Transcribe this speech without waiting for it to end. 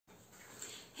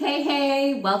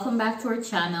Hey, welcome back to our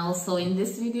channel. So in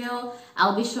this video,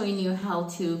 I'll be showing you how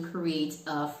to create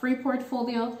a free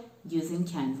portfolio using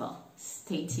Canva.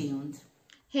 Stay tuned.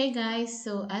 Hey guys,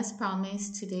 so as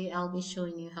promised, today I'll be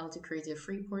showing you how to create a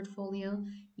free portfolio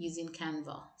using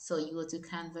Canva. So you go to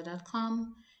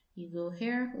canva.com, you go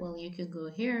here, well you could go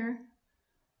here,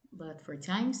 but for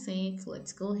time's sake,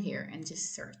 let's go here and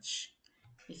just search.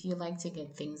 If you like to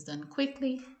get things done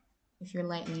quickly, if you're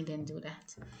like me, then do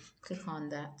that. Click on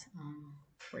that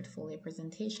portfolio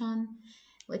presentation.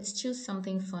 Let's choose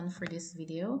something fun for this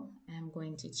video. I'm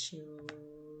going to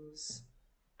choose,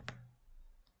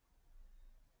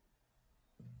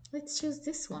 let's choose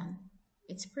this one.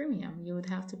 It's premium. You would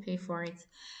have to pay for it,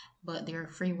 but there are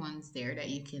free ones there that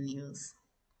you can use.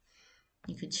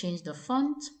 You could change the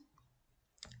font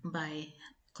by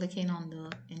clicking on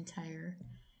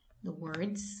the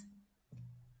words.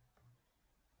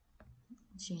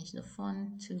 Change the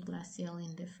font to glacial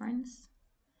indifference.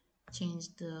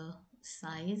 Change the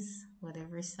size,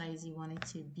 whatever size you want it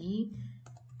to be.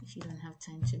 If you don't have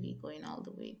time to be going all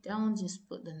the way down, just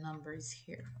put the numbers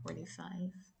here, 45.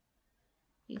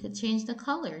 You could change the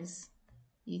colors.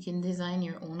 You can design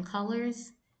your own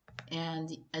colors. And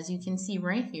as you can see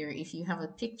right here, if you have a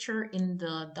picture in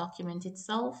the document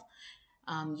itself,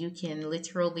 you can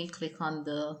literally click on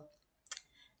the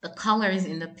colors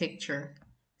in the picture.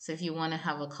 So if you want to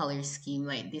have a color scheme,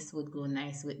 like this would go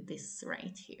nice with this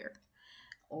right here.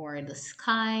 Or the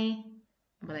sky,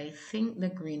 but I think the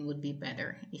green would be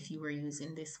better if you were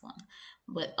using this one.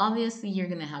 But obviously you're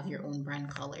going to have your own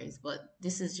brand colors, but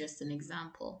this is just an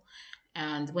example.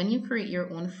 And when you create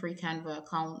your own free Canva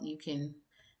account, you can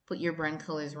put your brand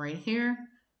colors right here.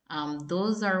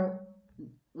 Those are,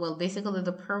 well, basically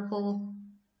the purple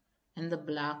and the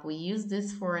black. We use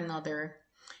this for another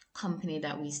company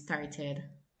that we started,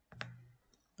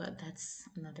 but that's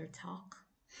another talk.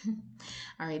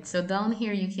 All right, so down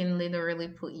here you can literally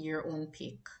put your own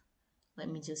pick. Let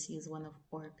me just use one of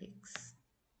our picks.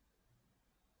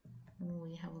 Oh,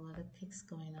 we have a lot of picks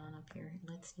going on up here.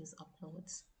 Let's use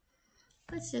uploads.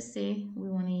 Let's just say we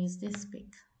want to use this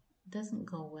pick. It doesn't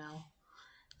go well.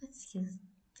 Let's use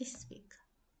this pick.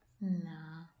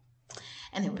 Nah.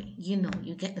 Anyway,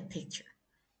 you get the picture.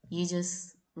 You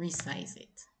just resize it.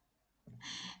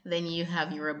 Then you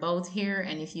have your about here,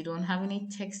 and if you don't have any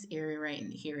text area right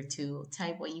here to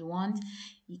type what you want,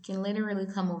 you can literally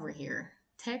come over here,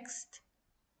 text.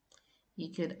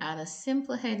 You could add a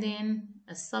simple heading,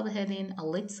 a subheading, a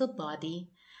little body,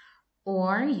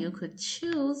 or you could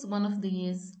choose one of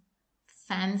these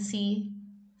fancy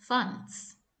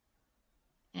fonts.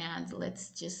 And let's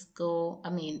just go,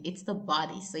 it's the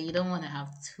body, so you don't want to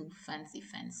have too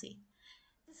fancy.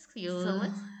 Let's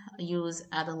use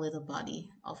add a little body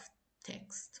of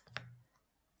text.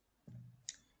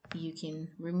 You can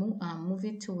move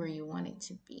it to where you want it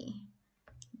to be.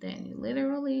 Then you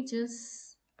literally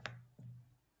just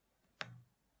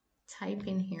type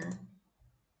in here.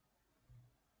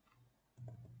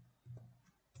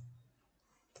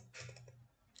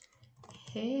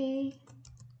 Hey,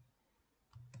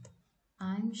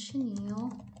 I'm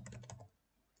Shaniel,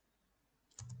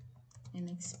 an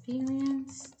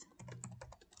experienced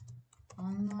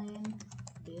online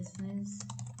business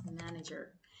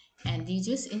manager. And you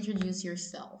just introduce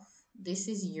yourself. This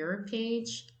is your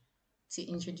page to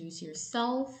introduce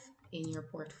yourself in your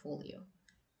portfolio.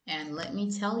 And let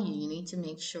me tell you, you need to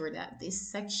make sure that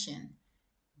this section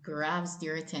grabs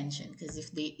their attention, because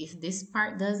if this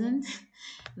part doesn't,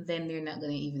 then they're not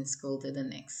going to even scroll to the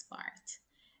next part.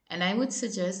 And I would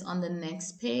suggest on the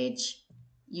next page,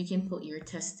 you can put your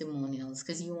testimonials,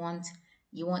 because you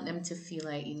want them to feel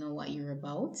like you know what you're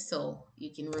about. So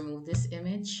you can remove this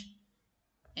image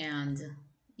and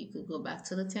you could go back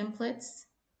to the templates.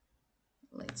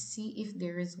 Let's see if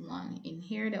there is one in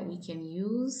here that we can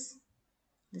use.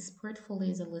 This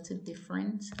portfolio is a little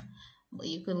different, but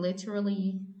you could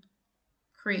literally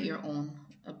create your own,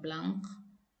 a blank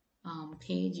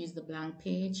page. Use the blank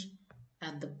page,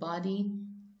 add the body.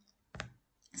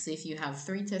 So if you have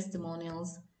 3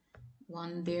 testimonials,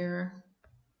 one there,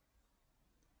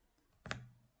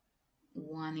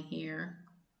 one here,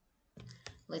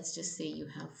 let's just say you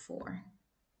have 4.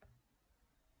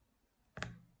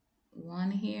 One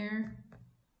here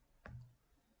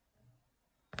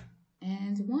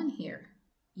and one here.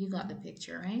 You got the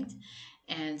picture, right?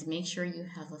 And make sure you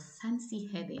have a fancy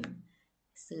heading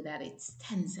so that it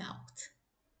stands out.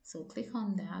 So click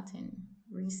on that and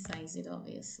resize it,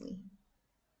 obviously.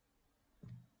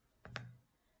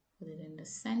 Put it in the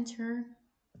center.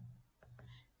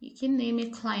 You can name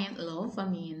it Client Love.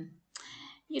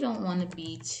 You don't want to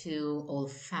be too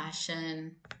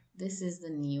old-fashioned. This is the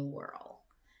new world.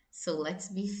 So let's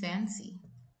be fancy.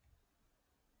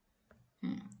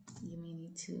 You may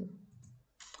need to.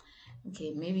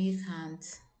 Okay, maybe you can't.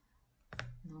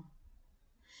 No.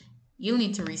 You'll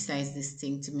need to resize this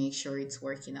thing to make sure it's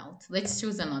working out. Let's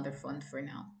choose another font for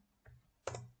now,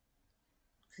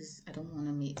 because I don't want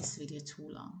to make this video too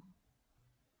long.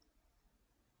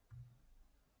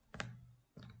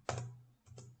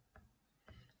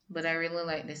 But I really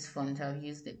like this font. I've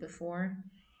used it before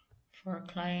for a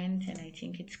client and I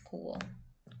think it's cool.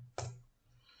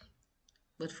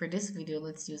 But for this video,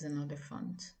 let's use another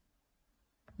font.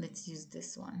 Let's use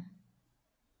this one.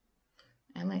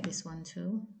 I like this one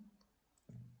too.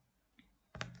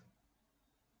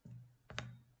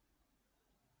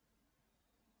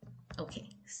 Okay,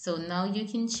 so now you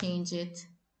can change it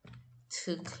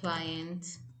to client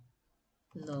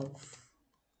love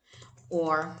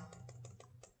or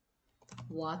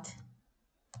what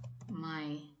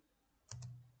my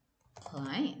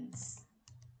clients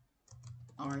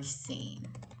are saying.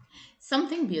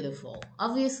 Something beautiful.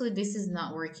 Obviously, this is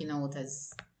not working out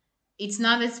as, it's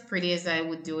not as pretty as I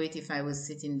would do it if I was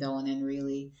sitting down and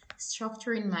really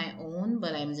structuring my own,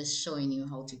 but I'm just showing you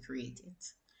how to create it.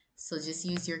 So just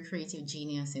use your creative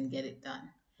genius and get it done.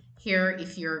 Here,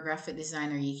 if you're a graphic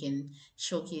designer, you can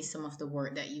showcase some of the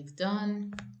work that you've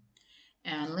done.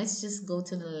 And let's just go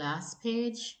to the last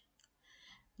page.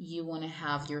 You want to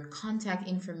have your contact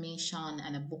information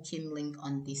and a booking link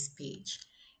on this page.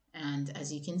 And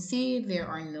as you can see, there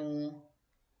are no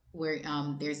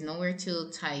there's nowhere to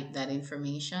type that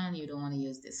information. You don't want to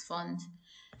use this font,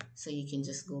 so you can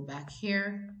just go back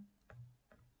here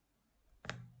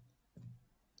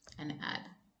and add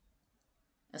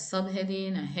a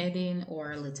subheading, a heading,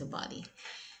 or a little body.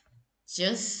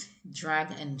 Just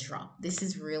drag and drop. This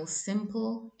is real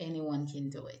simple. Anyone can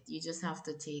do it. You just have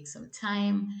to take some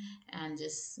time and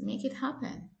just make it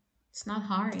happen. It's not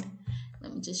hard.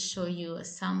 Let me just show you a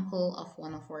sample of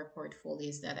one of our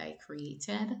portfolios that I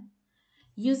created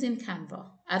using Canva.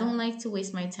 I don't like to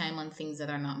waste my time on things that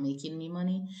are not making me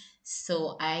money,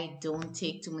 so I don't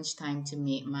take too much time to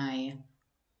make my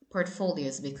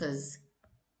portfolios because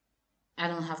I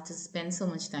don't have to spend so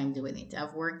much time doing it.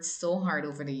 I've worked so hard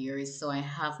over the years, so I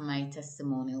have my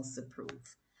testimonials to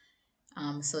prove.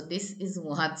 So this is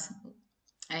what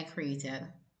I created.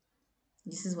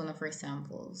 This is one of our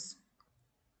samples.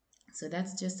 So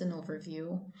that's just an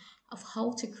overview of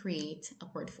how to create a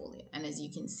portfolio. And as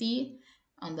you can see,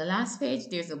 on the last page,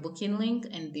 there's a booking link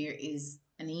and there is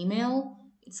an email.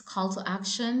 It's a call to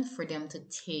action for them to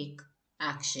take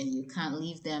action. You can't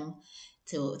leave them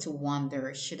to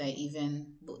wonder, should I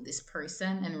even book this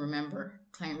person? And remember,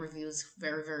 client reviews,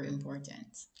 very, very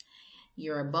important.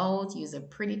 Your about, use a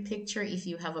pretty picture. If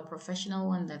you have a professional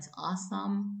one, that's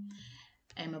awesome.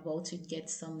 I'm about to get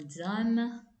some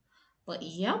done. But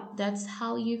yep, that's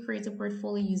how you create a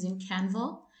portfolio using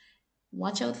Canva.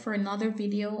 Watch out for another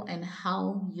video and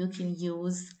how you can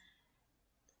use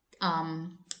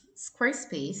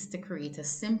Squarespace to create a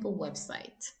simple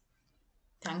website.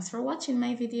 Thanks for watching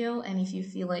my video, and if you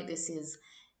feel like this is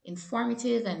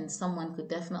informative and someone could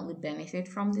definitely benefit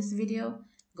from this video,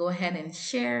 go ahead and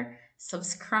share,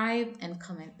 subscribe, and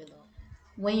comment below.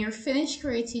 When you're finished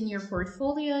creating your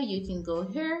portfolio, you can go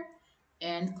here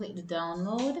and click the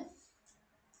download.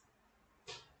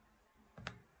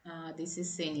 This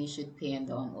is saying you should pay and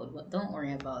download, but don't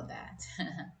worry about that.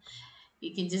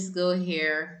 You can just go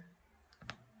here.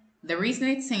 The reason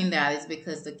it's saying that is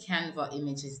because the Canva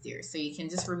image is there. So you can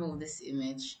just remove this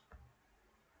image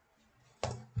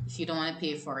if you don't want to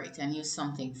pay for it and use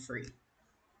something free.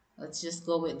 Let's just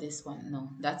go with this one. No,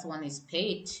 that one is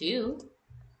paid too.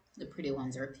 The pretty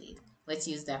ones are paid. Let's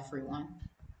use that free one.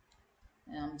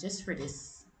 Just for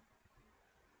this.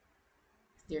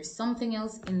 There's something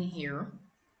else in here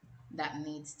that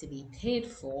needs to be paid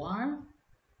for.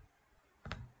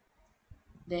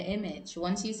 The image.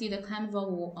 Once you see the Canva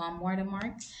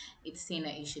watermark, it's saying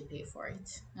that you should pay for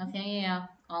it. Okay, yeah,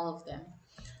 all of them.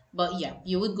 But yeah,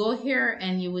 you would go here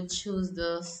and you would choose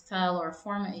the style or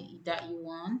format that you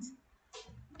want.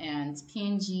 And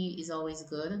PNG is always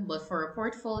good, but for a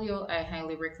portfolio, I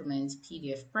highly recommend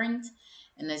PDF print.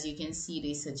 And as you can see,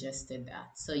 they suggested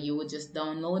that. So you would just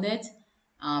download it.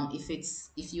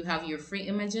 If you have your free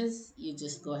images, you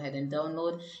just go ahead and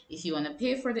download. If you want to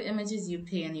pay for the images, you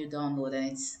pay and you download, and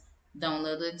it's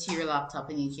downloaded to your laptop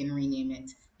and you can rename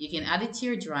it. You can add it to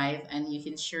your drive and you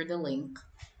can share the link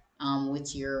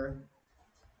with your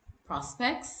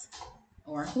prospects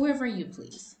or whoever you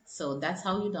please. So that's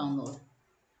how you download.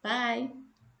 Bye.